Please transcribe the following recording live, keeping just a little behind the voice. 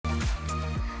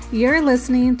You're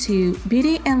listening to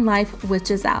Beauty and Life with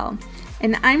Giselle,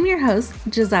 and I'm your host,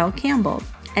 Giselle Campbell,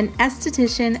 an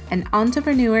esthetician, an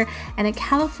entrepreneur, and a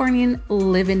Californian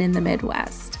living in the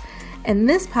Midwest. In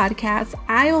this podcast,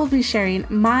 I will be sharing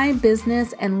my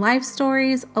business and life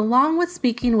stories, along with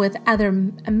speaking with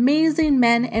other amazing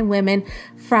men and women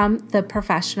from the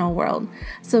professional world.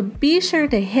 So be sure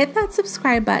to hit that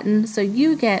subscribe button so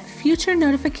you get future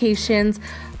notifications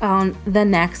on the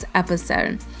next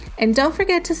episode. And don't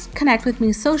forget to connect with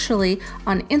me socially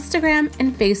on Instagram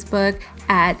and Facebook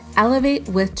at Elevate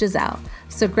with Giselle.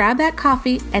 So grab that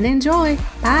coffee and enjoy.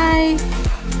 Bye.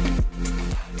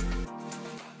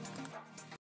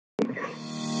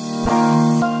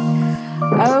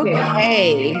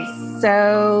 Okay,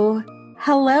 so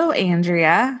hello,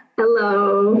 Andrea.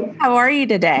 Hello. How are you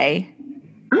today?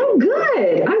 I'm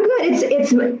good.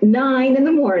 It's 9 in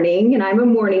the morning, and I'm a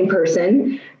morning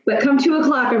person. But come 2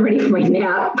 o'clock, I'm ready for my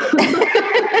nap.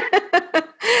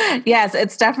 Yes,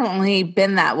 it's definitely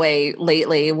been that way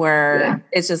lately, where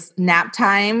it's just nap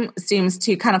time seems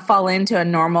to kind of fall into a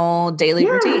normal daily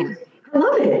routine. I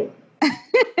love it.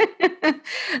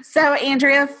 So,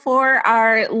 Andrea, for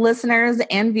our listeners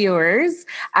and viewers,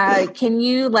 can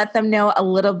you let them know a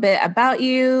little bit about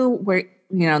you, where,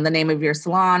 the name of your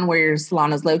salon, where your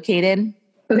salon is located?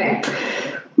 Okay.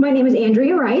 My name is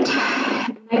Andrea Wright.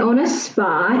 I own a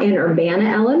spa in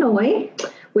Urbana, Illinois,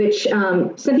 which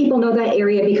some people know that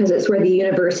area because it's where the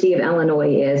University of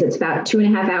Illinois is. It's about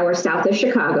 2.5 hours south of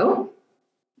Chicago.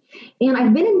 And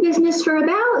I've been in business for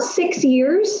about 6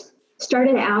 years.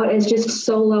 Started out as just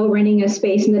solo renting a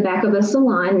space in the back of a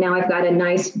salon. Now I've got a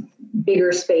nice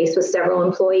bigger space with several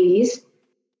employees.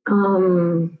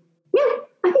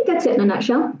 I think that's it in a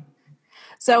nutshell.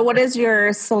 So what does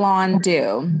your salon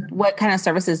do? What kind of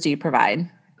services do you provide?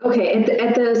 Okay,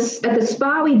 at the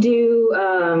spa we do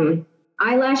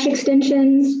eyelash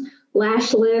extensions,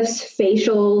 lash lifts,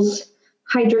 facials,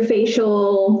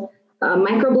 hydrofacial,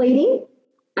 microblading.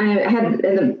 I have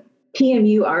the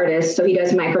PMU artist, so he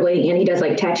does microblading and he does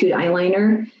like tattooed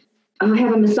eyeliner. I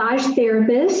have a massage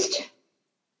therapist.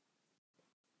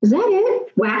 Is that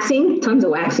it? Waxing, tons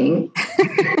of waxing.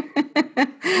 I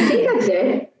think that's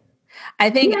it. I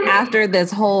think after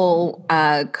this whole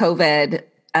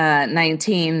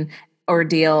COVID-19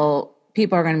 ordeal,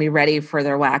 people are going to be ready for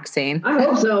their waxing. I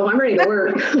hope so. I'm ready to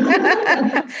work.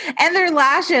 And their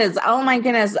lashes. Oh my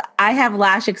goodness. I have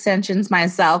lash extensions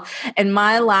myself, and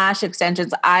my lash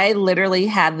extensions, I literally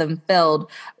had them filled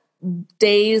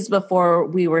days before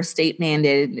we were state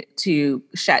mandated to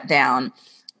shut down.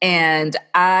 And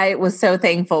I was so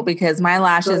thankful because my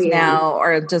lashes now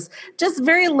are just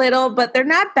very little, but they're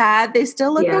not bad. They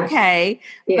still look okay.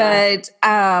 Yeah. But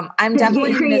I'm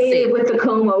definitely creative with the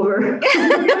comb over.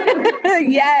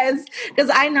 Yes, because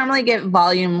I normally get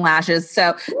volume lashes,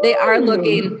 so they're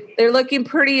looking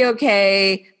pretty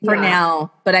okay for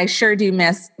now. But I sure do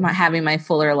miss having my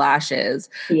fuller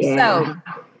lashes. Yeah. So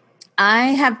I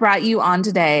have brought you on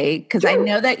today because I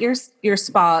know that your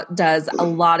spa does a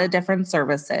lot of different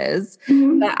services,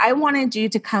 but I wanted you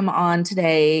to come on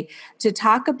today to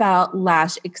talk about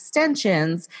lash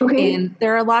extensions. Okay. And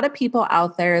there are a lot of people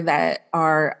out there that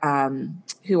are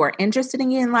who are interested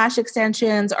in getting lash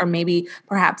extensions, or maybe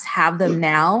perhaps have them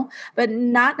now, but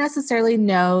not necessarily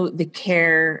know the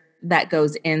care that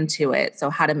goes into it.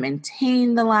 So how to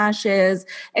maintain the lashes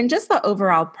and just the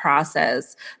overall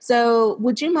process. So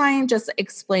would you mind just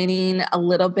explaining a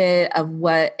little bit of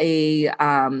what a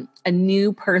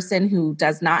new person who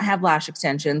does not have lash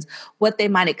extensions, what they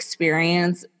might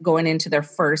experience going into their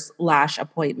first lash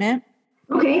appointment?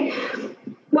 Okay.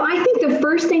 Well, I think the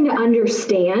first thing to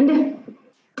understand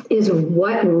is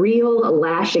what real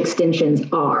lash extensions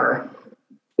are.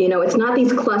 It's not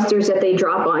these clusters that they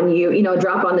drop on you,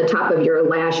 drop on the top of your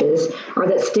lashes or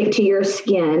that stick to your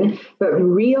skin. But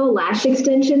real lash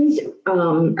extensions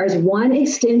is one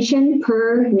extension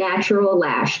per natural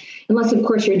lash. Unless, of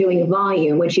course, you're doing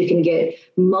volume, which you can get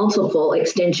multiple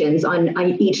extensions on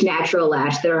each natural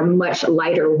lash that are much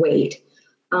lighter weight.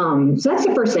 So that's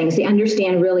the first thing, is to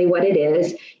understand really what it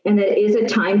is. And that it is a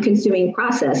time-consuming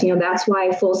process. That's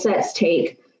why full sets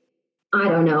take, I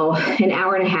don't know, an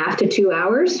hour and a half to 2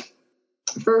 hours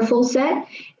for a full set.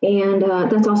 And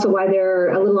that's also why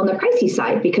they're a little on the pricey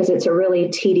side, because it's a really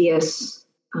tedious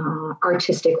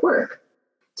artistic work.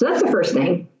 So that's the first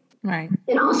thing. Right.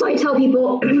 And also I tell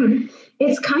people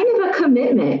it's kind of a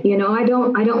commitment. I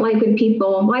don't like when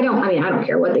people, I don't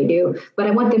care what they do, but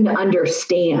I want them to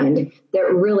understand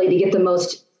that really to get the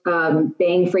most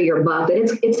bang for your buck,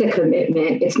 that it's a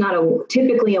commitment. It's not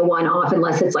typically a one-off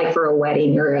unless it's like for a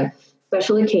wedding or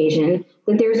special occasion,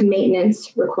 that there's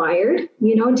maintenance required.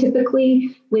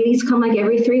 Typically ladies come like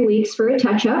every 3 weeks for a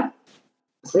touch-up.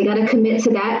 So they got to commit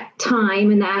to that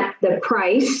time and the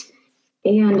price.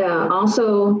 And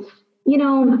also,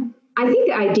 I think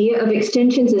the idea of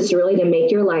extensions is really to make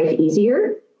your life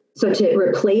easier. So to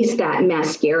replace that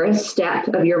mascara step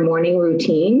of your morning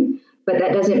routine, but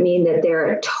that doesn't mean that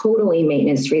they're totally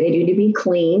maintenance free. They need to be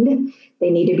cleaned. They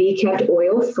need to be kept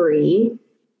oil free.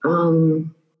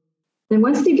 And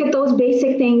once they get those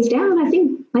basic things down, I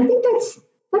think that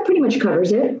pretty much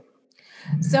covers it.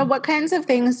 So what kinds of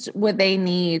things would they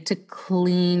need to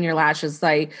clean your lashes?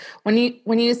 Like when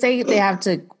you say they have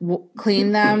to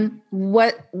clean them,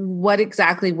 what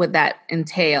exactly would that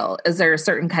entail? Is there a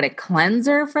certain kind of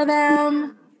cleanser for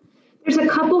them? There's a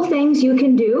couple things you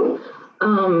can do.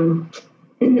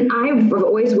 I've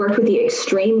always worked with the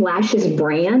Extreme Lashes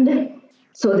brand.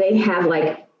 So they have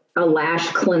like a lash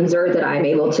cleanser that I'm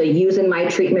able to use in my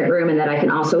treatment room and that I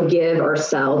can also give or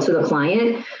sell to the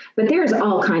client. But there's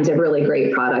all kinds of really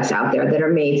great products out there that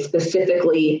are made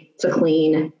specifically to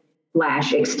clean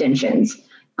lash extensions.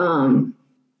 And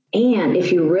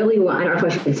if you really want, I don't know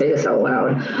if I should say this out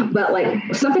loud, but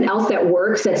like something else that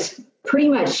works that's pretty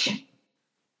much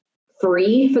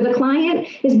free for the client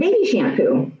is baby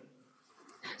shampoo.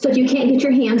 So if you can't get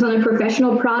your hands on a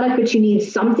professional product, but you need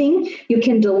something, you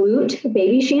can dilute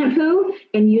baby shampoo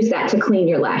and use that to clean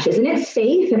your lashes. And it's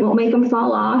safe. It won't make them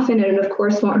fall off. And it, of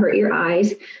course, won't hurt your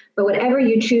eyes. But whatever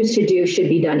you choose to do should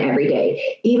be done every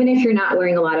day, even if you're not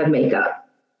wearing a lot of makeup,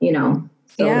 So,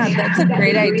 yeah, that's a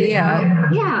great idea.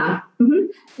 Yeah. Mm-hmm.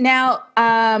 Now,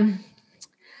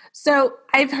 so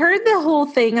I've heard the whole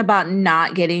thing about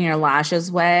not getting your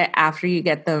lashes wet after you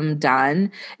get them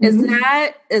done.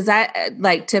 Mm-hmm. Is that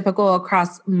like typical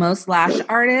across most lash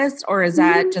artists, or is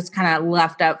that just kind of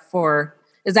left up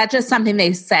is that just something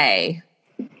they say?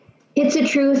 It's a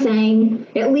true thing,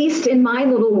 at least in my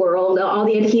little world, all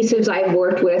the adhesives I've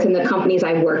worked with and the companies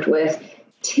I've worked with,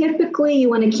 typically you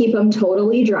want to keep them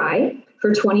totally dry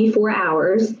for 24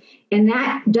 hours. And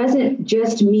that doesn't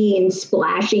just mean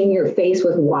splashing your face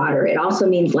with water. It also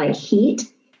means like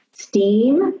heat,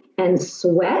 steam, and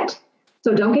sweat.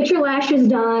 So don't get your lashes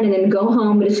done and then go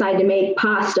home and decide to make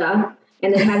pasta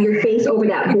and then have your face over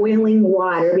that boiling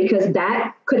water, because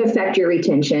that could affect your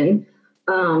retention.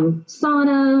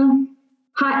 Sauna,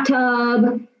 hot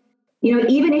tub,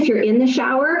 even if you're in the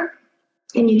shower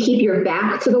and you keep your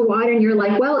back to the water and you're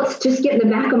like, well, it's just getting the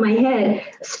back of my head,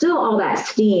 still all that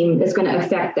steam is going to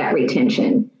affect that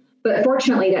retention. But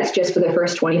fortunately, that's just for the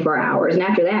first 24 hours. And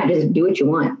after that, just do what you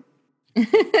want.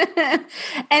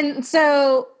 And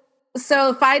so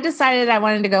if I decided I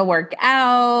wanted to go work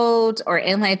out or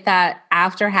anything like that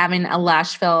after having a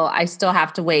lash fill, I still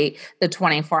have to wait the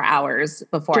 24 hours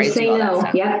before just I do all no. that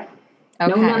stuff. Yep.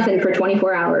 Okay. No nothing for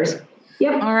 24 hours.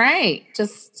 Yep. All right.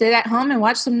 Just sit at home and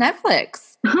watch some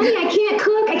Netflix. Honey, I can't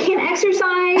cook. I can't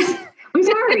exercise. I'm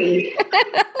sorry.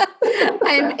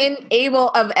 I'm unable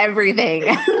of everything.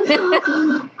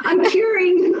 I'm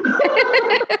curing.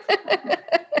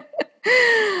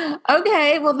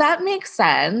 Okay. Well, that makes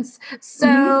sense.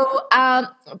 So,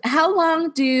 how long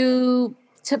do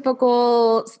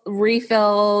typical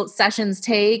refill sessions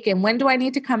take, and when do I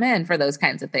need to come in for those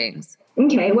kinds of things?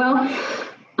 Okay. Well,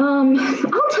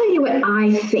 I'll tell you what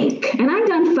I think. And I've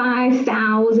done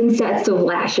 5,000 sets of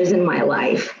lashes in my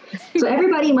life. So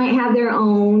everybody might have their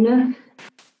own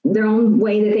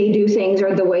way that they do things,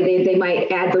 or the way they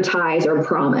might advertise or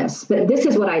promise. But this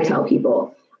is what I tell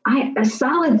people. A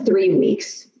solid 3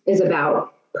 weeks is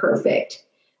about perfect.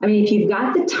 I mean, if you've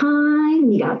got the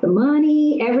time, you got the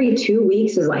money, every 2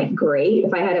 weeks is like great.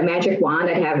 If I had a magic wand,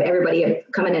 I'd have everybody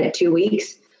coming in at 2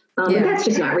 weeks. But that's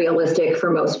just not realistic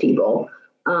for most people.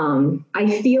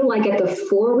 I feel like at the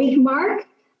 4-week mark,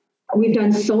 we've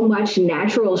done so much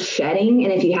natural shedding.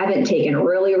 And if you haven't taken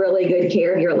really, really good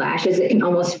care of your lashes, it can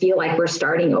almost feel like we're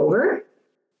starting over.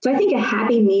 So I think a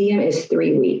happy medium is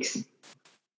 3 weeks.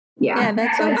 Yeah,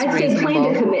 that sounds I'd say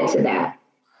plan to commit to that.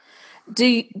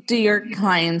 Do your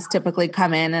clients typically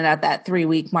come in at that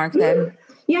 3-week mark then?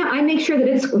 Yeah, I make sure that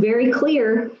it's very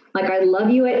clear. Like, I love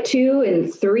you at 2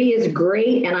 and 3 is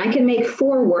great. And I can make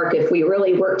 4 work if we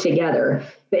really work together.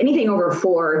 But anything over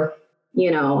 4,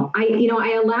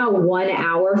 I allow 1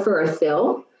 hour for a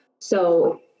fill.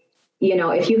 So,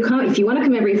 if you want to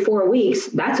come every 4 weeks,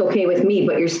 that's okay with me,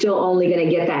 but you're still only going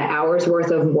to get that hour's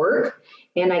worth of work.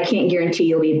 And I can't guarantee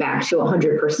you'll be back to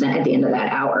 100% at the end of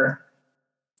that hour.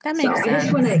 That makes sense. I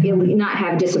just want to not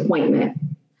have disappointment.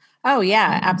 Oh,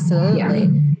 yeah, absolutely.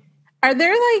 Yeah. Are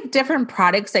there like different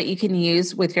products that you can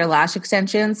use with your lash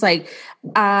extensions? Like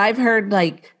I've heard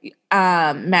like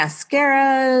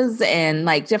mascaras and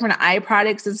like different eye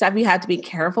products and stuff. You have to be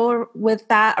careful with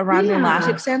that around your lash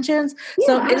Yeah. extensions. Yeah,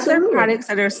 So is there absolutely. products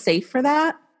that are safe for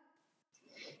that?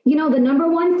 The number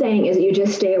one thing is you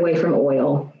just stay away from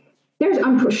oil.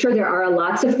 I'm sure there are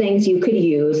lots of things you could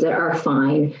use that are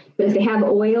fine, but if they have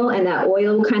oil and that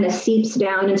oil kind of seeps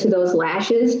down into those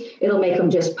lashes, it'll make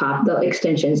them just pop, the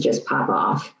extensions just pop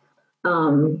off.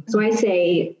 So I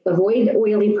say avoid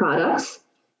oily products.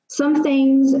 Some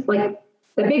things, like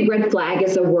the big red flag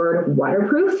is the word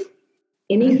waterproof.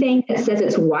 Anything that says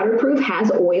it's waterproof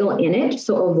has oil in it,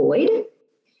 so avoid.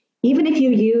 Even if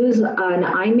you use an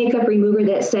eye makeup remover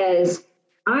that says,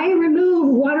 I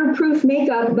remove waterproof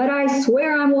makeup, but I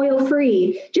swear I'm oil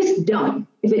free, just don't.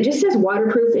 If it just says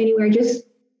waterproof anywhere, just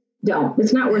don't.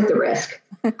 It's not worth the risk.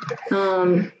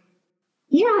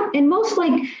 Yeah, and most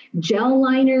like gel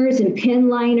liners and pen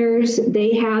liners,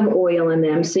 they have oil in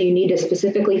them. So you need to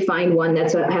specifically find one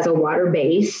that has a water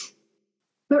base.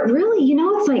 But really,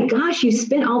 it's like, gosh, you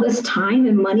spent all this time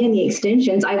and money on the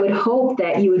extensions. I would hope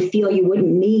that you would feel you wouldn't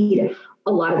need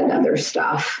a lot of that other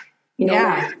stuff,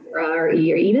 or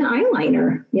even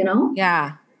eyeliner,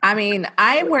 Yeah. I mean,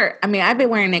 I've been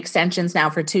wearing extensions now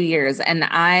for 2 years, and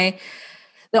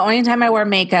the only time I wear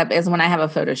makeup is when I have a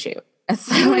photo shoot. That's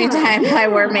the only time I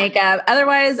wear makeup.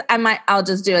 Otherwise, I'll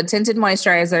just do a tinted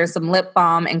moisturizer, some lip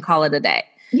balm, and call it a day.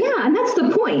 Yeah, and that's the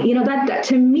point. That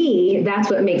to me, that's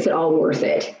what makes it all worth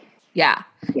it. Yeah,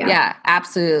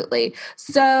 absolutely.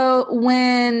 So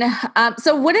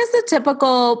so what is the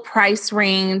typical price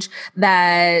range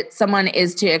that someone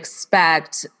is to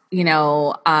expect?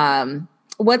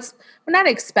 What's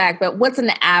an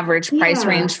average price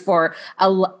range for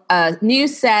a new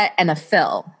set and a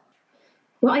fill?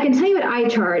 Well, I can tell you what I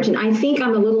charge, and I think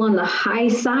I'm a little on the high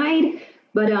side.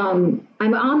 But I'm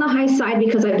on the high side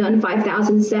because I've done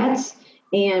 5,000 sets.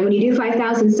 And when you do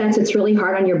 5,000 sets, it's really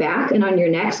hard on your back and on your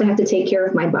neck. So I have to take care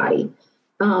of my body.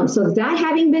 So that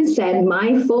having been said,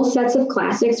 my full sets of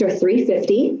classics are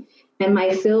 $350 and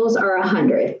my fills are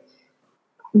 $100.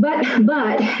 But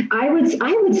I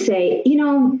would say,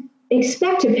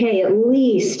 expect to pay at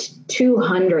least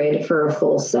 $200 for a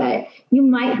full set. You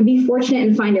might be fortunate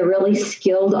and find a really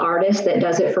skilled artist that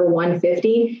does it for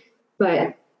 $150,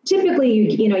 but typically,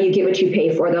 you get what you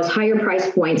pay for. Those higher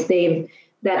price points,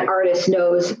 that artist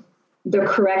knows the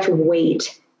correct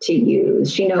weight to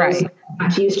use. She knows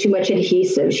not to use too much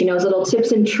adhesive. She knows little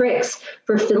tips and tricks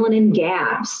for filling in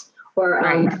gaps or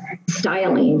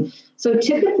styling. So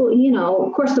typically,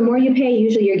 of course, the more you pay,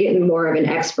 usually you're getting more of an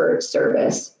expert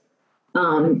service.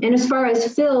 And as far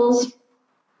as fills,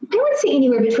 I would say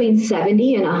anywhere between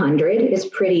 70 and 100 is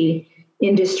pretty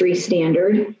industry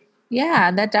standard.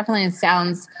 Yeah, that definitely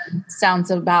sounds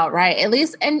about right. At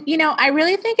least, and I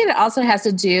really think it also has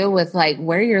to do with like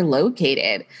where you're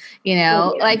located.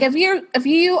 Like if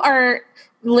you are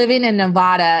living in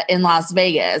Nevada in Las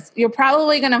Vegas, you're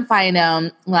probably going to find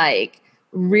them like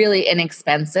really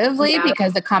inexpensively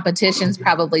because the competition's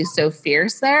probably so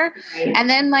fierce there. Right. And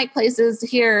then like places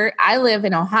here, I live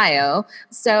in Ohio,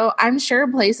 so I'm sure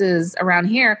places around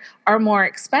here are more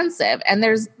expensive, and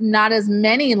there's not as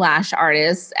many lash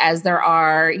artists as there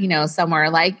are, somewhere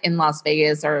like in Las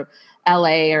Vegas or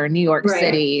LA or New York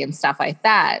City and stuff like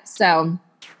that. So,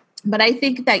 but I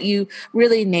think that you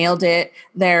really nailed it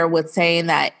there with saying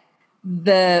that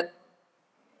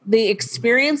the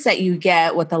experience that you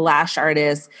get with a lash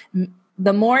artist,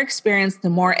 the more experience, the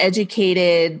more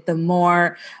educated, the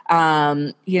more,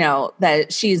 that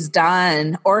she's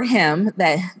done or him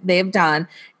that they've done,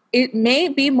 it may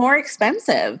be more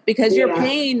expensive because you're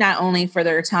paying not only for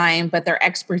their time, but their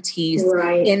expertise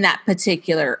in that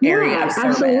particular area of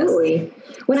service. Absolutely.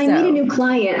 When I meet a new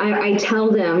client, I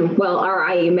tell them, or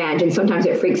I imagine, sometimes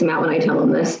it freaks them out when I tell them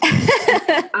this.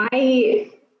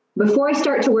 Before I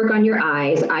start to work on your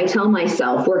eyes, I tell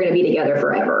myself we're going to be together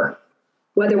forever.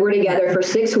 Whether we're together for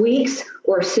 6 weeks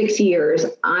or 6 years,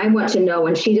 I want to know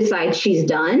when she decides she's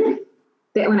done,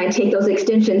 that when I take those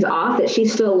extensions off, that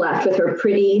she's still left with her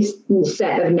pretty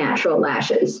set of natural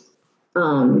lashes.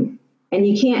 And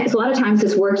you can't, it's a lot of times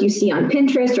this work you see on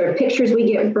Pinterest or pictures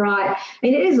we get brought,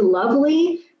 and it is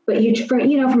lovely, but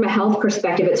from a health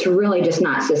perspective, it's really just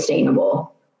not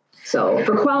sustainable. So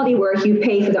for quality work, you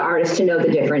pay for the artist to know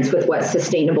the difference with what's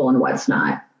sustainable and what's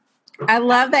not. I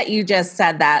love that you just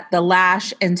said that, the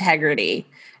lash integrity,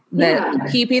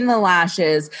 keeping the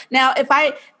lashes. Now, if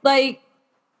I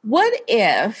what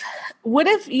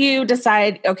if you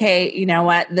decide, okay, you know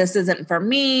what, this isn't for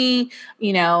me,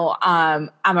 I'm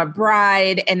a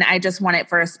bride and I just want it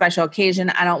for a special occasion.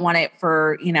 I don't want it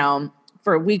for,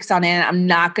 for weeks on end. I'm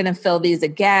not going to fill these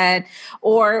again.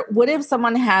 Or what if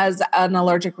someone has an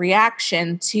allergic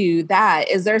reaction to that?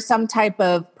 Is there some type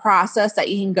of process that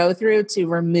you can go through to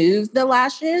remove the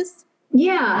lashes?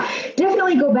 Yeah,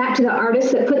 definitely go back to the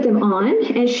artist that put them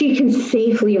on, and she can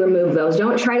safely remove those.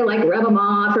 Don't try to like rub them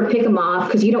off or pick them off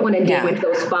because you don't want to damage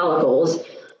those follicles.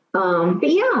 But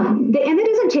yeah, and it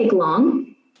doesn't take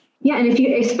long. Yeah, and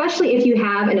especially if you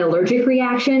have an allergic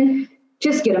reaction,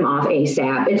 just get them off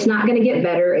ASAP. It's not going to get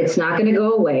better. It's not going to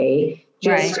go away.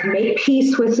 Just make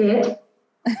peace with it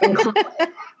and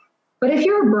But if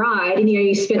you're a bride and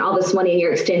you spent all this money in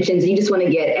your extensions, you just want to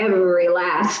get every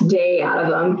last day out of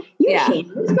them, you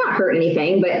can. It's not hurt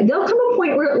anything, but there'll come a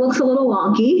point where it looks a little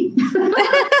wonky.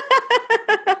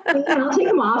 I'll take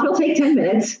them off. It'll take 10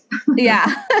 minutes. Yeah.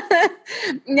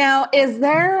 Now, is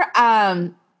there,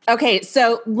 okay,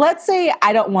 so let's say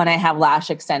I don't want to have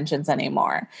lash extensions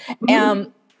anymore.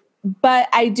 But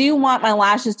I do want my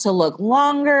lashes to look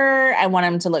longer. I want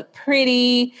them to look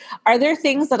pretty. Are there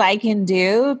things that I can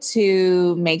do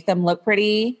to make them look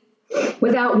pretty?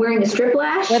 Without wearing a strip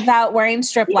lash? Without wearing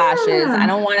strip lashes. I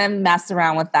don't want to mess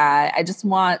around with that. I just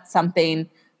want something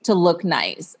to look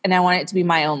nice. And I want it to be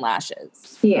my own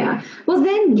lashes. Yeah. Well,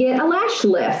 then get a lash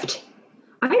lift.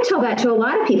 I tell that to a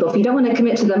lot of people. If you don't want to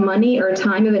commit to the money or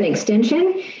time of an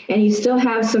extension and you still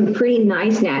have some pretty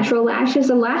nice natural lashes,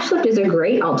 a lash lift is a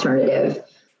great alternative.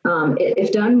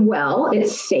 If done well,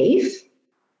 it's safe,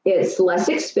 it's less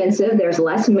expensive, there's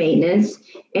less maintenance.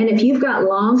 And if you've got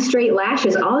long, straight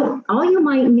lashes, all you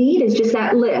might need is just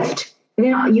that lift. And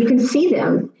then you can see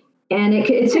them. And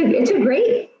it's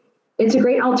a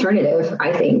great alternative,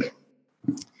 I think.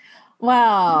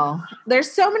 Wow.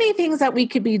 There's so many things that we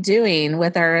could be doing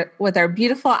with our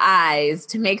beautiful eyes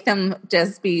to make them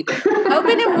just be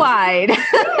open and wide.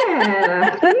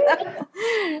 Yeah.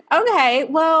 Okay.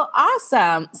 Well,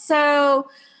 awesome. So,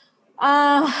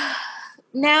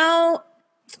 now,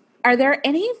 are there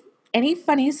any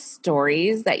funny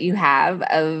stories that you have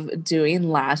of doing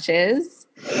lashes?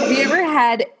 Have you ever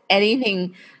had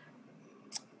anything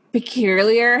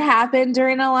peculiar happen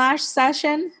during a lash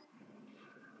session?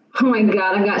 Oh my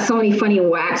God, I've got so many funny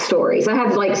wax stories. I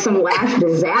have like some lash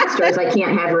disasters I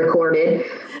can't have recorded.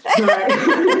 But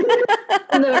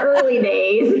in the early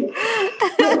days.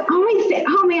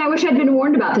 Oh man, I wish I'd been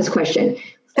warned about this question.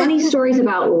 Funny stories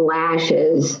about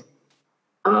lashes.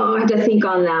 Oh, I have to think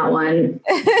on that one.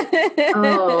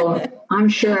 Oh, I'm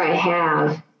sure I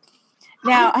have.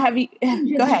 Now, have you,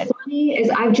 go ahead. Funny is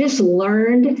I've just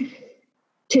learned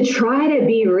to try to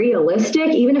be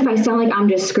realistic, even if I sound like I'm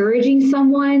discouraging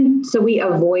someone, so we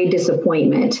avoid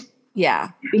disappointment.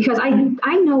 Yeah. Because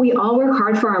I know we all work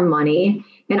hard for our money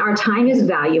and our time is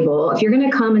valuable. If you're going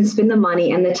to come and spend the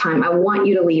money and the time, I want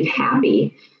you to leave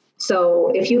happy.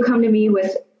 So if you come to me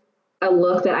with a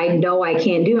look that I know I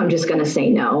can't do, I'm just going to say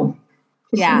no.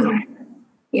 Yeah.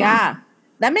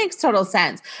 That makes total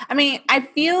sense. I mean, I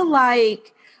feel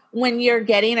like when you're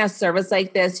getting a service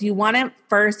like this, you want to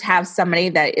first have somebody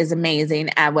that is amazing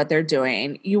at what they're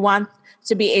doing. You want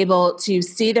to be able to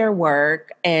see their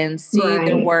work and see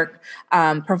their work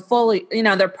portfolio,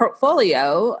 their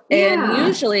portfolio. Yeah. And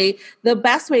usually the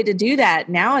best way to do that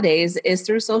nowadays is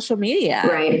through social media,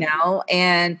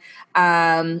 and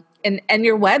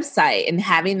your website and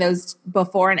having those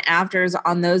before and afters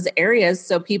on those areas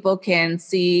so people can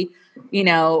see,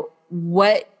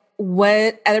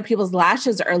 what other people's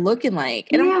lashes are looking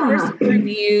like. And of course,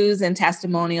 reviews and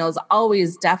testimonials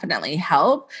always definitely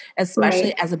help,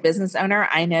 especially as a business owner.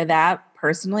 I know that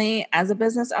personally as a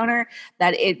business owner,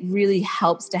 that it really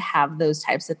helps to have those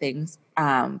types of things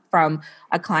from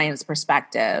a client's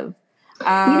perspective.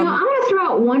 I'm going to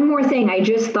throw out one more thing I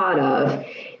just thought of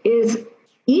is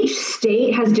each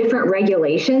state has different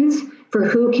regulations for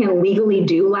who can legally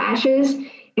do lashes.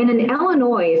 And in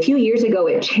Illinois, a few years ago,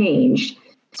 it changed.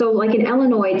 So like in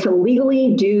Illinois, to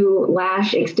legally do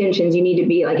lash extensions, you need to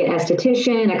be like an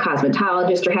esthetician, a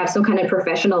cosmetologist, or have some kind of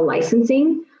professional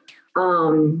licensing.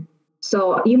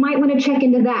 So you might want to check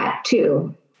into that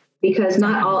too, because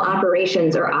not all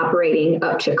operations are operating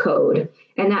up to code.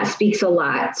 And that speaks a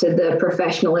lot to the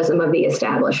professionalism of the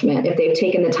establishment if they've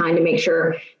taken the time to make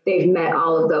sure they've met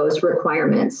all of those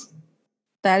requirements.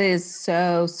 That is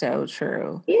so, so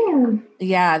true. Yeah.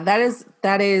 Yeah,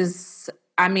 that is,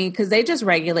 I mean, because they just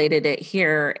regulated it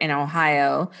here in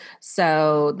Ohio.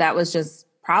 So that was just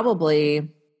probably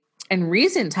in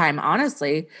recent time,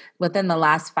 honestly, within the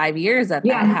last 5 years that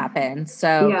happened.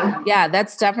 So yeah,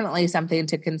 that's definitely something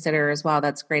to consider as well.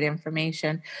 That's great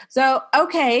information. So,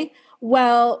 okay.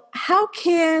 Well, how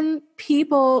can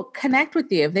people connect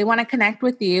with you? If they want to connect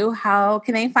with you, how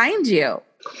can they find you?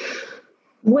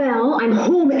 Well, I'm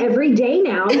home every day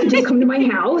now. You can just come to my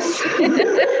house.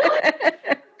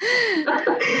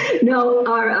 No,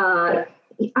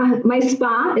 my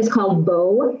spa is called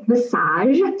Beau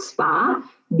Visage Spa,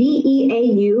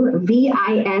 BeauVisage.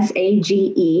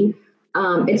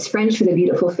 It's French for the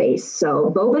beautiful face.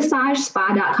 So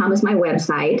beauvisagespa.com is my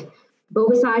website.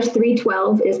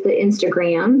 Beauvisage312 is the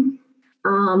Instagram.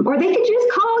 Or they could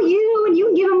just call you and you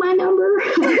can give them my number.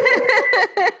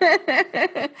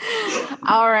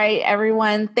 All right,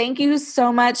 everyone. Thank you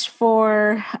so much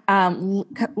for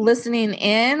listening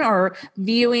in or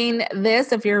viewing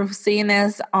this. If you're seeing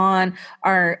this on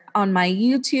my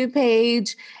YouTube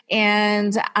page,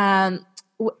 and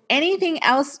anything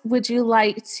else would you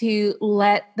like to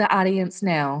let the audience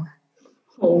know?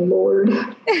 Oh Lord.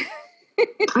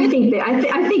 I think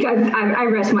I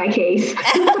rest my case.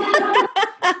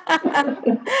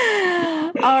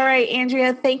 All right,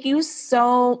 Andrea, thank you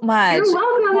so much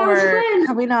for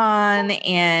coming on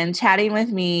and chatting with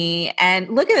me. And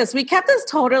look at this. We kept this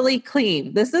totally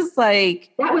clean. This is that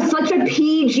was such a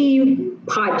PG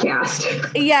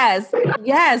podcast. Yes.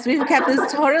 We've kept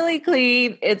this totally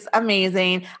clean. It's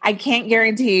amazing. I can't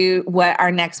guarantee you what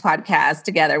our next podcast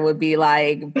together would be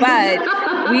like,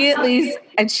 but we at least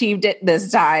achieved it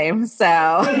this time.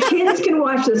 So the kids can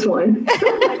watch this one.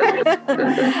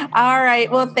 All right.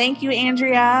 Well, thank you,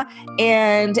 Andrea.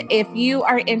 And if you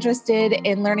are interested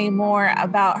in learning more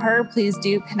about her, please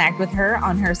do connect with her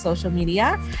on her social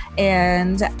media.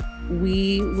 And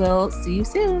we will see you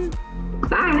soon.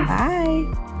 Bye.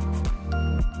 Bye.